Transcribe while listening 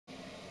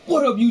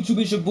What up,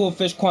 YouTube? It's your boy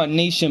Fish Quant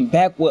Nation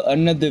back with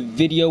another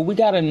video. We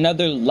got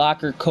another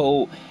locker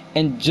code,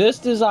 and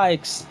just as I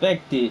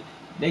expected,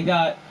 they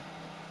got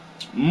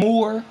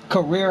more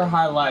career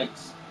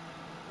highlights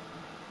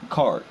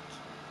cards.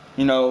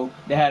 You know,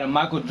 they had a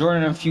Michael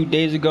Jordan a few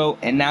days ago,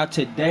 and now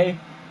today,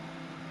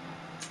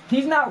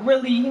 he's not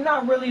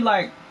really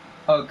like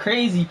a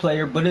crazy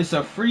player, but it's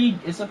a free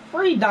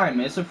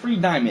diamond. It's a free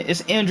diamond.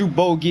 It's Andrew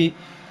Bogut.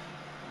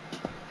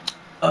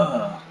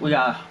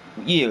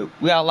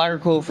 We got a locker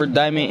code for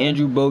Diamond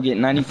Andrew Bogut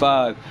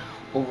 95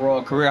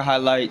 overall career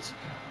highlights.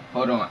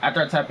 Hold on,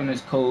 after I type in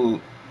this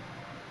code,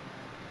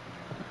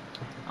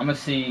 I'm gonna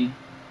see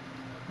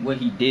what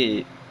he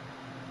did,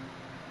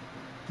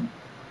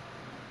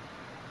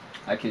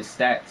 like his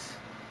stats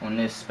on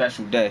this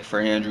special day for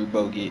Andrew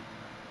Bogut.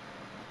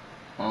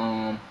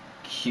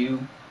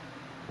 Q.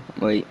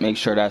 Wait, make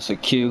sure that's a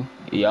Q.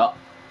 Yup,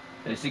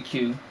 it's a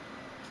Q.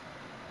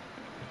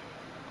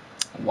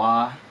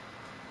 Y.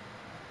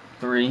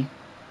 3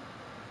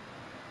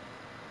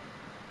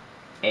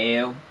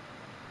 L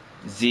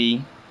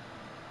Z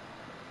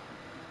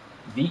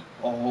V.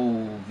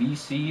 Oh,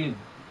 VCU.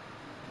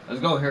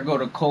 Let's go. Here go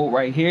the code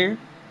right here.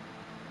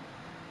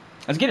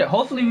 Let's get it.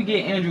 Hopefully we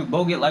get Andrew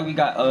Bogut like we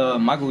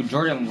got Michael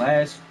Jordan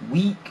last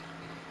week.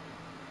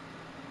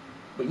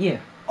 But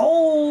yeah.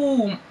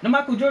 Oh, the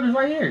Michael Jordan's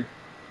right here.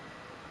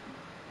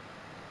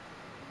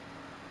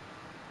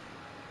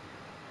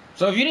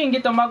 So if you didn't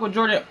get the Michael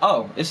Jordan,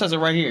 oh, it says it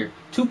right here.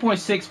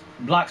 2.6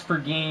 blocks per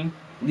game,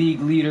 league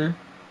leader.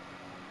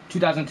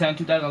 2010,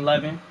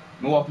 2011,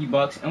 Milwaukee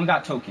Bucks, and we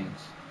got tokens.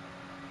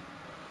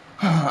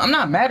 I'm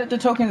not mad at the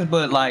tokens,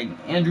 but like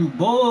Andrew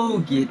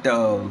Bogut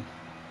though.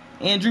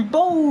 Andrew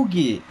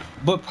Bogut.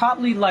 But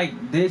probably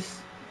like this,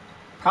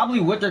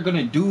 probably what they're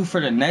gonna do for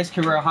the next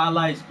career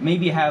highlights,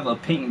 maybe have a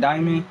pink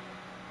diamond.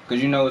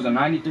 Because you know it's a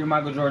 93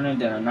 Michael Jordan,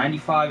 then a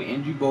 95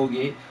 Andrew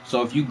Bogut.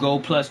 So if you go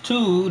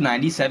 +2,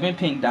 97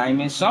 pink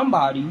diamond,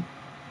 somebody.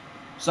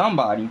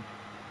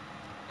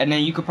 And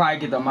then you could probably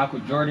get the Michael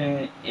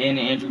Jordan and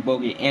the Andrew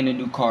Bogut and a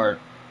new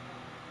card.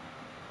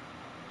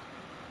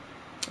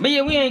 But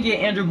yeah, we ain't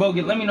get Andrew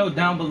Bogut. Let me know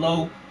down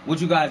below what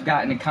you guys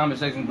got in the comment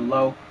section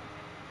below.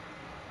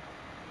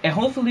 And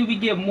hopefully we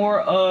get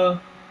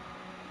more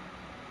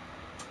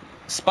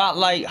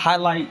spotlight,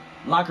 highlight,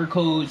 locker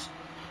codes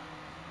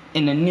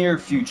in the near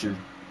future.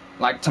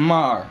 Like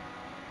tomorrow.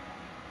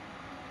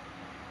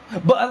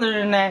 But other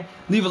than that,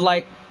 leave a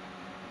like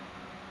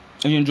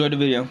if you enjoyed the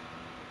video.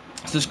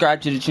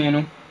 Subscribe to the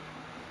channel.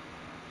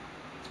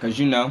 Cause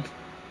you know,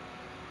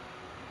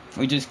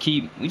 we just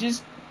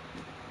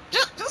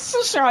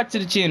subscribe to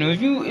the channel.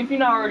 If you're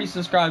not already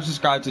subscribed,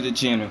 subscribe to the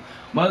channel.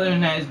 But other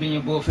than that, it's been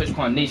your boy Fish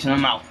Quant Nation.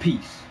 I'm out.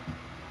 Peace.